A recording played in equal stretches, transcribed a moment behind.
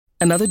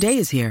Another day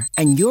is here,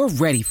 and you're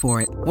ready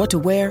for it. What to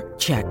wear?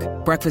 Check.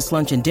 Breakfast,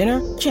 lunch, and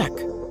dinner? Check.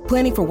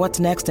 Planning for what's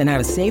next and how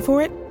to save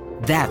for it?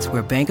 That's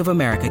where Bank of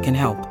America can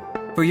help.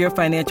 For your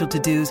financial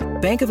to-dos,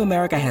 Bank of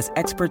America has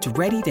experts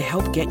ready to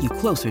help get you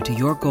closer to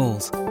your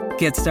goals.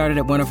 Get started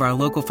at one of our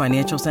local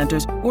financial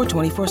centers or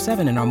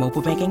 24/7 in our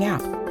mobile banking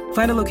app.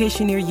 Find a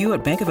location near you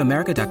at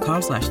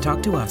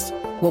bankofamerica.com/talktous.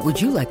 What would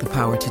you like the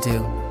power to do?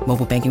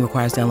 Mobile banking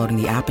requires downloading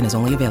the app and is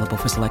only available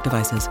for select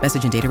devices.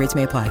 Message and data rates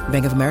may apply.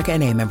 Bank of America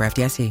N.A., member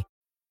FDIC.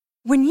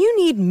 When you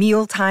need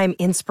mealtime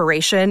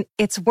inspiration,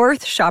 it's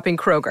worth shopping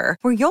Kroger,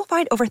 where you'll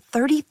find over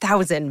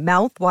 30,000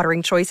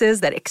 mouth-watering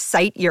choices that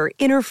excite your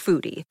inner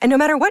foodie. And no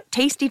matter what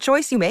tasty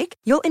choice you make,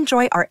 you'll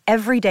enjoy our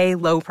everyday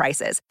low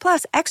prices,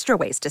 plus extra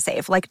ways to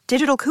save, like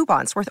digital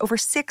coupons worth over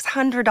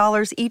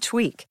 $600 each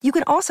week. You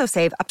can also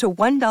save up to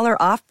 $1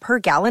 off per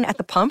gallon at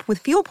the pump with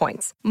fuel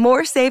points.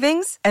 More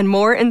savings and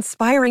more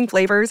inspiring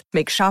flavors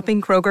make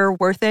shopping Kroger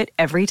worth it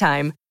every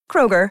time.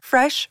 Kroger,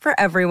 fresh for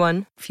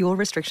everyone. Fuel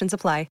restrictions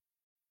apply.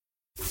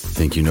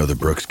 Think you know the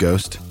Brooks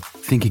Ghost?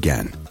 Think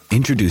again.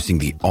 Introducing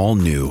the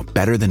all-new,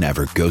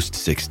 better-than-ever Ghost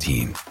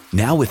 16.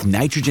 Now with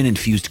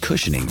nitrogen-infused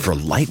cushioning for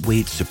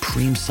lightweight,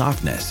 supreme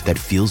softness that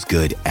feels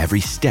good every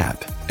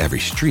step, every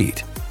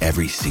street,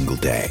 every single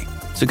day.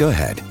 So go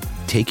ahead,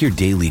 take your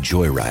daily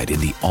joyride in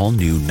the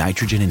all-new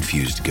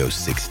nitrogen-infused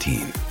Ghost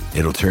 16.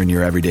 It'll turn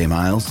your everyday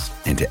miles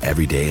into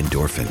everyday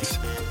endorphins.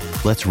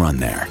 Let's run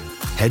there.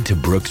 Head to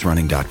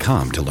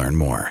brooksrunning.com to learn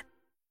more.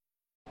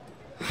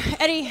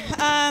 Eddie,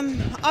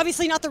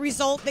 obviously not the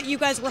result that you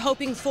guys were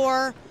hoping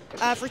for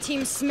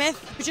Team Smith,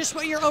 but just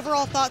what are your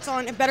overall thoughts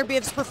on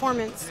Beterbiev's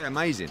performance? Yeah,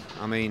 amazing.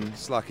 I mean,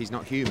 it's like he's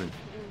not human,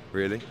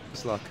 really.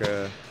 It's like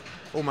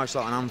almost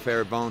like an unfair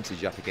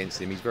advantage up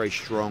against him. He's very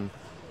strong.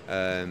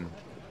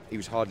 He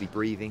was hardly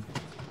breathing.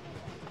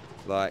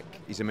 Like,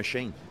 he's a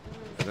machine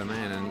of a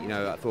man. And, you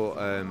know, I thought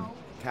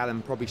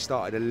Callum probably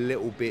started a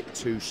little bit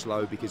too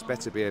slow because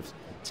Beterbiev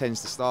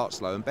tends to start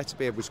slow, and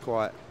Beterbiev was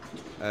quite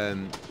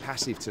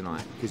passive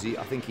tonight because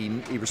I think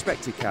he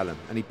respected Callum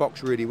and he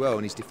boxed really well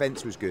and his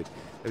defence was good.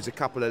 There was a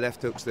couple of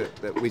left hooks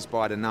that whizzed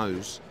by the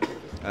nose,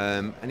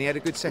 and he had a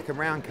good second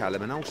round,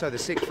 Callum, and also the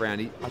sixth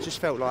round I just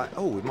felt like,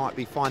 we might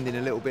be finding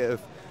a little bit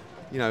of,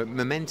 you know,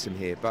 momentum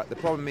here, but the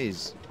problem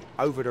is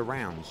over the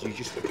rounds you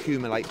just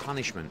accumulate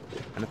punishment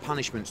and the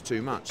punishment's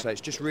too much, so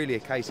it's just really a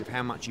case of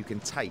how much you can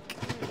take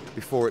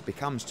before it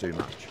becomes too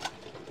much,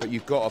 but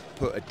you've got to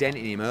put a dent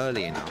in him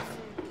early enough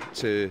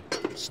to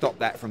stop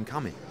that from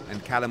coming,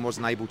 and Callum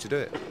wasn't able to do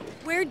it.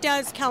 Where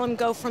does Callum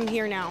go from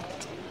here now?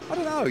 I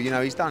don't know, you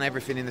know, he's done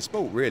everything in the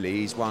sport really.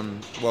 He's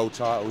won world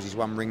titles, he's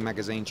won Ring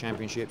Magazine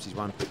championships, he's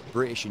won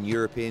British and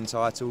European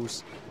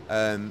titles.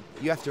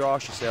 You have to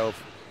ask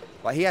yourself,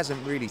 like, he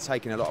hasn't really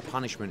taken a lot of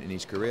punishment in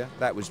his career.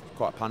 That was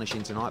quite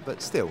punishing tonight,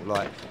 but still,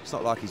 like, it's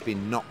not like he's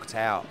been knocked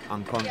out,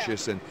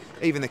 unconscious, and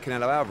even the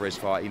Canelo Alvarez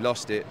fight, he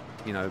lost it,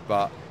 you know,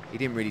 but he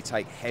didn't really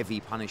take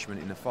heavy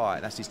punishment in the fight.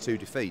 That's his 2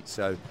 defeats,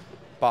 so.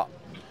 But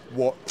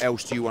what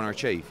else do you want to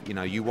achieve? You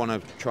know, you want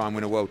to try and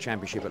win a world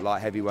championship at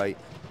light heavyweight.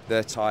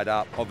 They're tied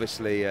up.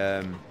 Obviously,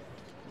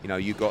 you know,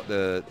 you got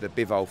the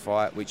Bivol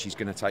fight, which is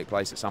going to take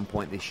place at some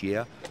point this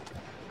year.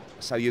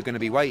 So you're going to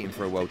be waiting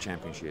for a world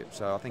championship.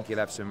 So I think he'll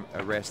have some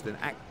rest. And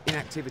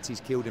inactivity's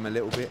killed him a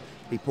little bit.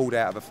 He pulled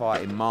out of a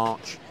fight in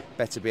March.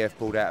 Beterbiev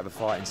pulled out of a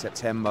fight in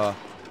September.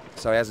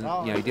 So he hasn't,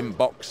 you know, he didn't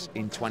box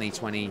in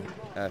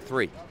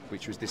 2023,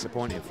 which was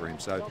disappointing for him.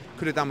 So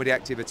could have done with the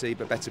activity,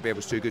 but Beterbiev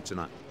was too good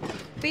tonight.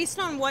 Based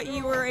on what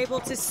you were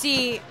able to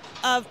see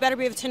of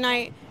Beterbiev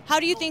tonight, how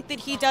do you think that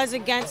he does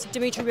against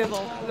Dimitri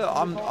Bivol? Look,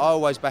 I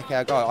always back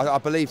our guy. I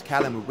believed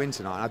Callum would win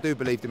tonight, and I do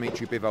believe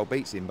Dimitri Bivol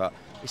beats him, but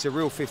it's a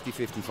real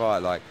 50-50 fight.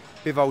 Like,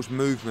 Bivol's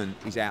movement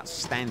is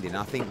outstanding.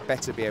 I think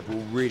Beterbiev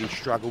will really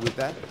struggle with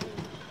that,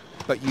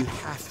 but you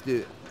have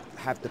to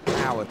have the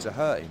power to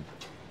hurt him.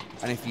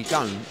 And if you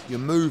don't, your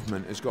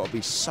movement has got to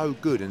be so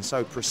good and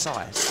so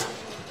precise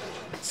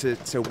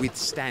to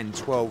withstand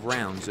 12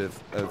 rounds of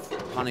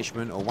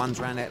punishment or ones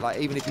round it. Like,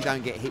 even if you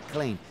don't get hit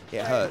clean,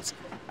 it hurts.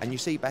 And you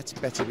see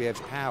Beterbiev's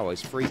power is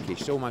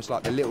freakish. It's almost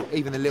like the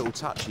little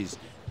touches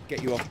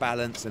get you off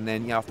balance. And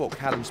then, you know, I thought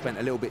Callum spent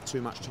a little bit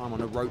too much time on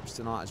the ropes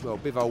tonight as well.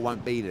 Bivol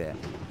won't be there.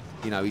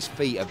 You know, his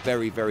feet are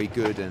very, very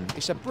good, and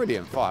it's a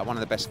brilliant fight, one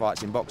of the best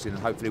fights in boxing,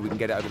 and hopefully we can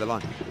get it over the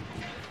line.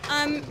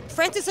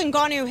 Francis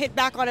Ngannou hit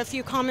back on a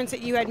few comments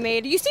that you had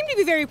made. You seem to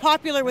be very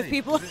popular with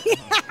people.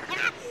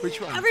 Which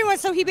one? Everyone.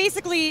 So he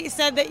basically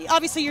said that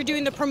obviously you're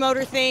doing the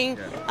promoter thing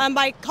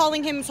by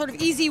calling him sort of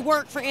easy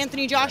work for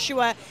Anthony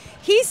Joshua.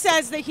 He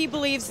says that he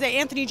believes that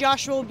Anthony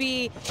Joshua will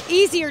be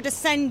easier to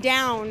send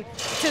down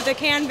to the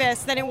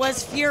canvas than it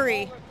was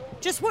Fury.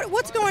 Just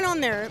what's going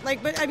on there?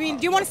 Like, but I mean,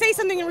 do you want to say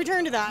something in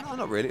return to that? No,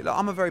 not really. Look,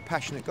 I'm a very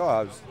passionate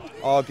guy. I was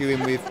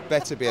arguing with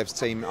Beterbiev's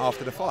team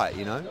after the fight,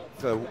 you know,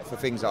 for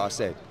things that I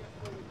said.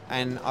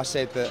 And I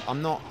said that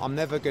I'm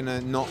never going to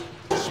not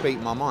speak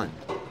my mind.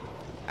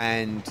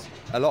 And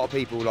a lot of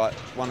people, like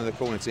one of the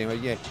corner team, were,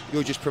 yeah,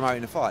 you're just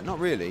promoting the fight. Not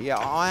really. Yeah,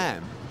 I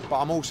am. But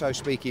I'm also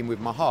speaking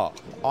with my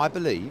heart. I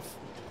believe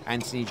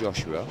Anthony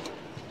Joshua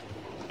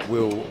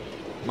will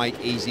make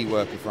easy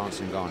work of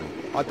Francis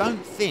Ngannou. I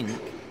don't think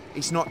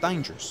it's not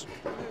dangerous.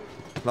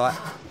 Like,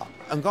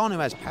 Ngannou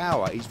has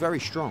power, he's very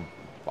strong.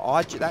 But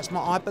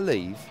I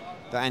believe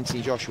that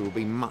Anthony Joshua will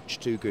be much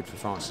too good for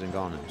Francis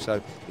Ngannou.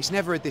 So it's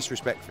never a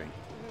disrespect thing.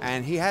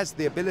 And he has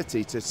the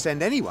ability to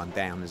send anyone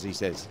down, as he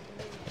says.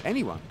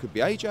 Anyone. Could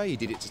be AJ, he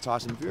did it to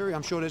Tyson Fury,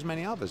 I'm sure there's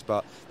many others,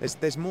 but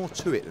there's more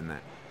to it than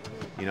that.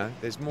 You know,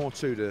 there's more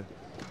to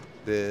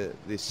the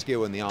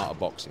skill and the art of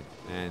boxing.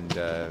 And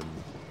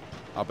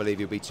I believe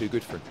he'll be too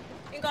good for him.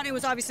 Ngannou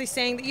was obviously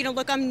saying that,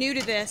 look, I'm new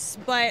to this,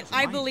 but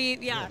I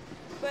believe,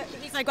 but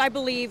he's like, I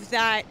believe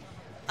that,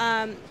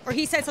 or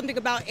he said something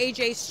about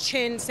AJ's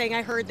chin, saying,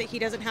 I heard that he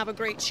doesn't have a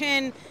great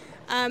chin.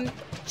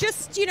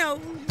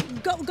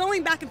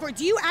 Going back and forth,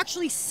 do you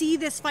actually see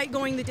this fight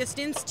going the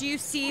distance? Do you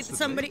see Possibly.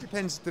 somebody...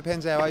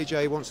 Depends how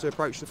AJ wants to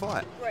approach the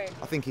fight. Right.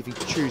 I think if he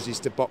chooses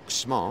to box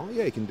smart,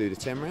 he can do the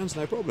 10 rounds,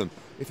 no problem.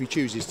 If he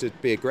chooses to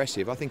be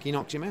aggressive, I think he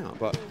knocks him out.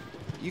 But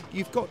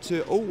you've got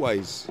to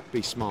always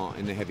be smart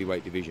in the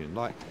heavyweight division.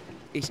 Like,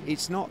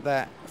 it's not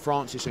that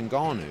Francis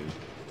Ngannou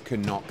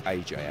can knock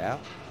AJ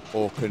out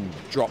or can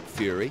drop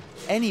Fury.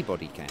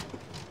 Anybody can,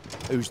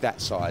 who's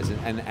that size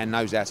and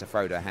knows how to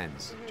throw their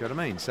hands. Do you know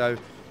what I mean? So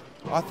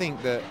I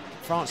think that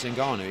Francis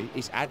Ngannou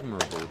is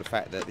admirable, the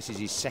fact that this is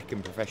his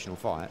second professional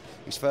fight.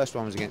 His first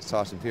one was against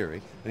Tyson Fury,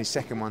 and his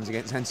second one's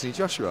against Anthony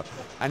Joshua.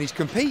 And he's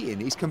competing,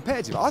 he's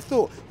competitive. I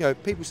thought,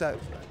 people say,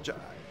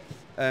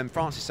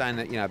 Francis saying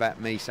that, about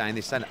me saying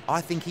this, saying that,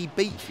 I think he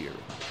beat Fury,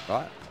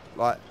 right?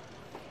 But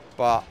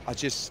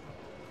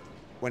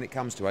when it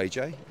comes to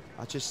AJ,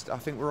 I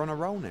think we're on a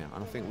roll now,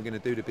 and I think we're going to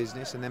do the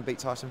business and then beat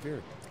Tyson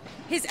Fury.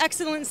 His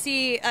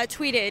Excellency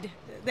tweeted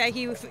that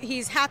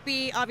he's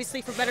happy,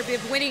 obviously, for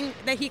Beterbiev winning,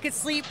 that he could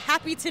sleep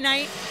happy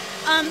tonight.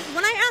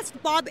 When I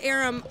asked Bob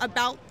Arum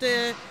about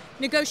the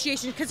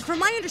negotiations, because from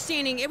my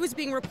understanding, it was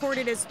being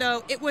reported as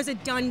though it was a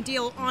done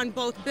deal on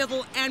both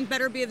Bivol and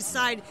Beterbiev's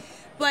side.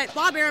 But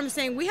Bob Arum is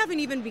saying, we haven't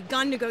even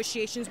begun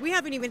negotiations. We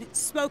haven't even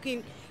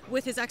spoken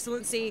with His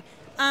Excellency.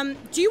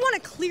 Do you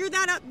want to clear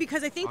that up?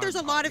 Because I think there's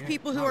a lot of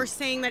people who are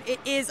saying that it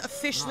is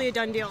officially a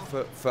done deal.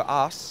 For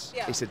us,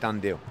 it's a done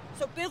deal.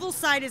 So Bivol's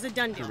side is a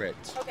done deal?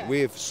 Correct. Okay. We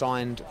have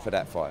signed for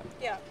that fight.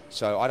 Yeah.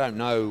 So I don't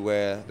know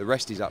where the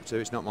rest is up to.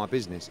 It's not my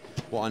business.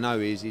 What I know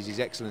is His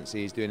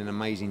Excellency is doing an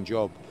amazing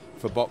job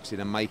for boxing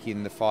and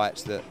making the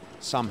fights that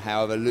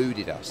somehow have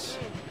eluded us.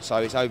 So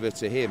it's over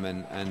to him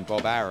and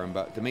Bob Arum,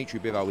 but Dimitri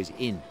Bivol is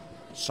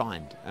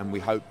signed, and we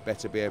hope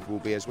Beterbiev will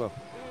be as well.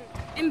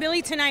 And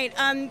Billy, tonight,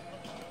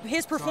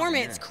 his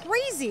performance,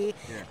 crazy.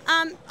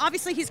 Yeah.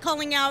 Obviously, he's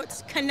calling out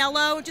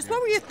Canelo. Just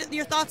what were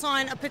your thoughts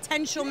on a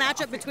potential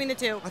matchup between the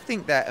two? I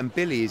think that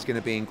Billy is going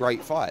to be in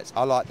great fights.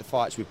 I like the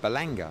fights with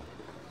Berlanga,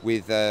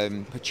 with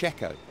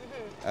Pacheco,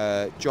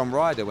 John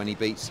Ryder when he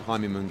beats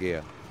Jaime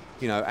Munguia.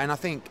 And I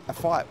think a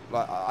fight,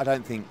 I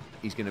don't think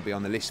he's going to be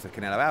on the list for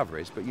Canelo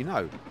Alvarez, but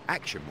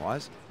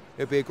action-wise,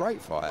 it'll be a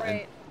great fight.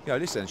 Right. And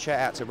listen, shout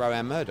out to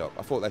Rohan Murdoch.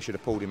 I thought they should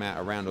have pulled him out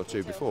a round or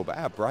two before, but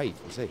how brave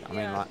was he? I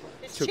mean,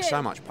 took chin.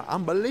 so much,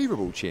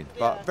 unbelievable chin,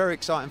 but very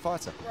exciting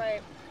fighter.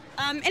 Right.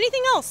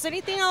 Anything else?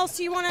 Anything else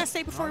you want to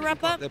say before we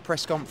wrap up? The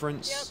press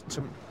conference.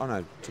 Yep.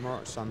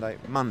 Tomorrow, Sunday,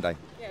 Monday.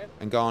 Yeah.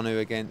 Ngannou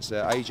against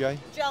AJ.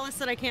 Jealous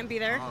that I can't be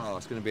there. Oh,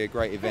 it's going to be a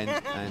great event,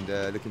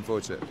 and looking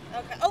forward to it.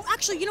 Okay. Oh,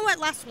 actually, you know what?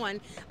 Last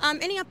one.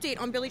 Any update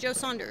on Billy Joe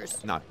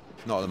Saunders? No,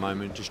 not at the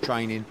moment. Just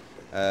training.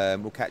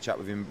 We'll catch up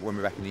with him when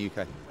we're back in the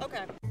UK.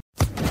 Okay.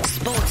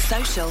 Sports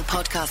Social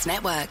Podcast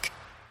Network.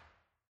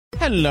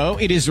 Hello,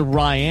 it is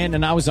Ryan,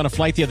 and I was on a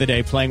flight the other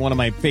day playing one of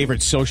my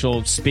favorite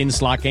social spin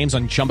slot games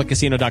on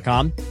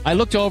ChumbaCasino.com. I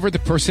looked over at the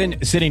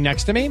person sitting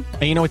next to me,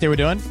 and you know what they were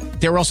doing?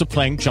 They were also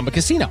playing Chumba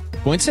Casino.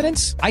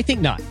 Coincidence? I think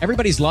not.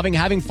 Everybody's loving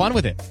having fun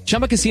with it.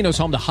 Chumba Casino is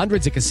home to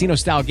hundreds of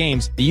casino-style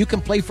games that you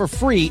can play for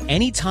free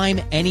anytime,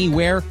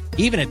 anywhere,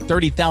 even at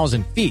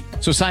 30,000 feet.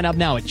 So sign up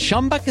now at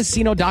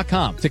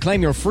ChumbaCasino.com to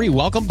claim your free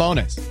welcome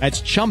bonus.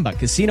 That's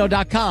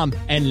ChumbaCasino.com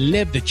and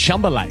live the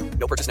Chumba life.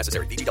 No purchase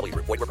necessary. VGW.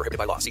 Void where prohibited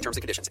by law. See terms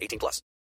and conditions. 18+.